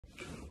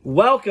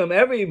Welcome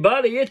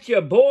everybody, it's your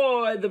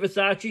boy, the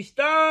Versace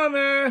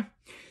Stoner.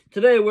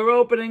 Today we're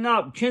opening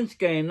up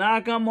Shinsuke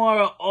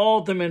Nakamura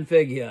Ultimate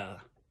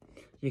figure.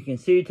 You can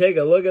see, take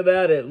a look at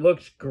that, it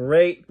looks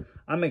great.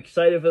 I'm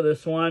excited for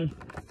this one.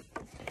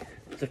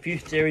 It's a few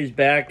series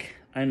back,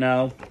 I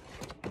know.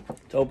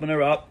 Let's open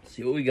her up,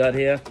 see what we got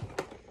here.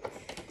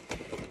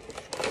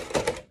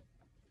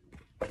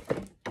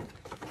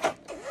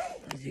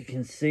 As you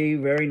can see,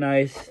 very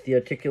nice. The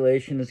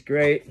articulation is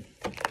great.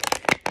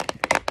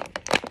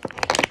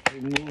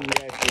 Remove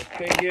the actual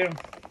figure.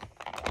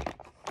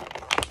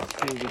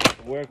 See what we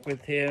can work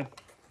with here.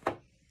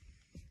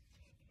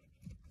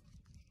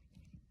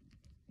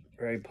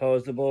 Very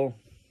posable.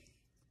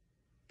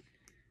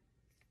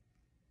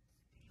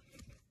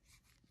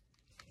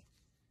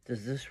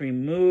 Does this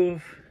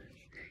remove?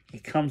 He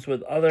comes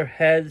with other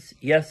heads.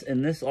 Yes,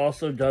 and this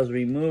also does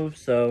remove.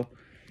 So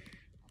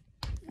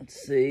let's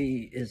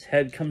see. His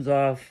head comes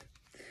off.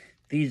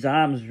 These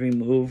arms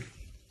remove.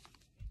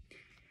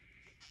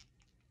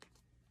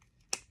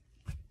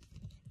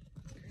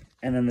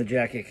 And then the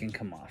jacket can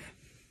come off.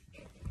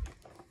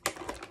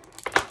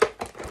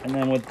 And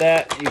then with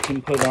that, you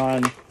can put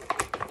on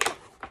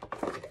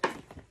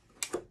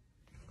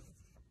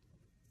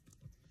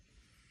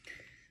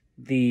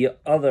the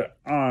other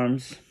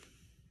arms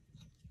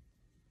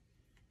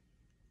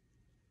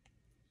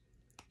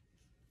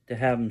to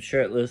have him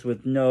shirtless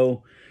with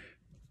no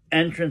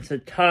entrance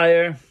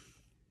attire.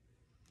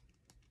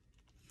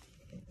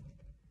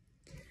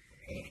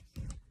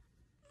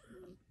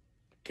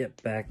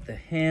 Get back the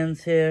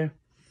hands here.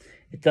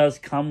 It does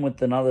come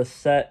with another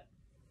set,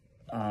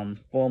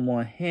 4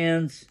 more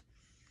hands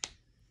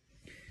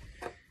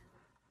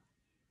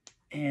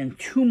and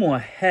 2 more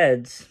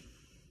heads,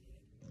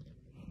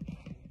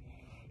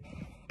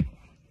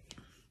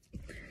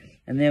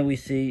 and then we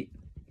see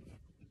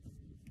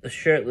the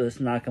shirtless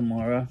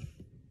Nakamura,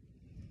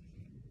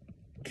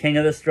 King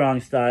of the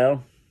Strong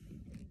style,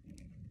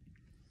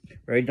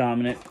 very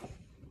dominant.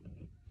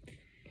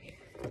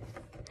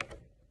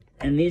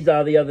 And these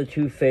are the other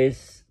 2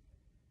 faces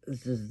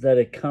that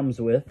it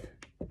comes with.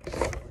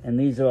 And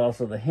these are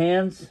also the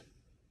hands.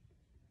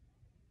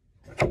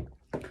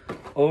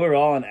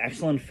 Overall, an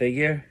excellent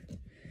figure.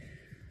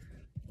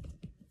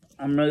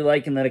 I'm really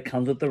liking that it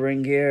comes with the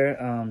ring gear,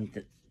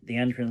 the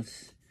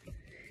entrance.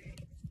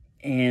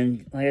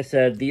 And like I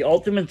said, the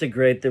Ultimates are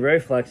great. They're very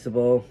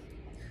flexible.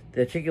 The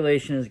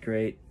articulation is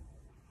great.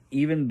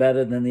 Even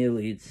better than the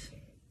Elites.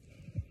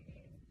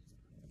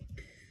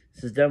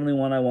 This is definitely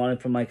one I wanted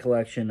for my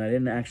collection. I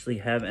didn't actually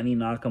have any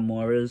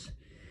Nakamuras.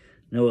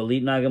 No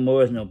Elite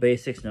Nakamuras, no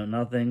basics, no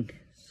nothing.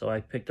 So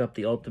I picked up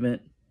the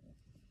Ultimate.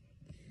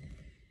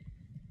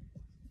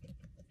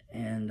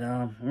 And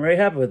I'm very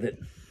happy with it.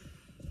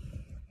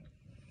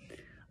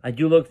 I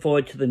do look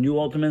forward to the new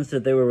Ultimates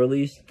that they were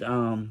released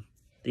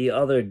the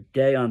other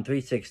day on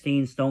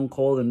 3/16. Stone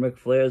Cold and Ric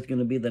Flair is going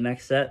to be the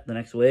next set, the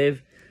next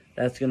wave.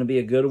 That's going to be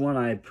a good one.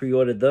 I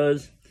pre-ordered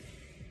those.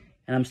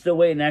 And I'm still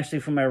waiting, actually,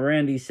 for my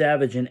Randy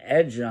Savage and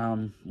Edge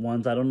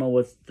ones. I don't know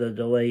what the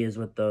delay is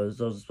with those.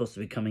 Those are supposed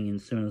to be coming in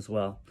soon as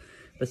well.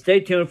 But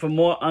stay tuned for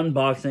more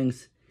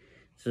unboxings.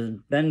 This has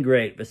been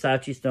great.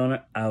 Versace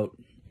Stoner out.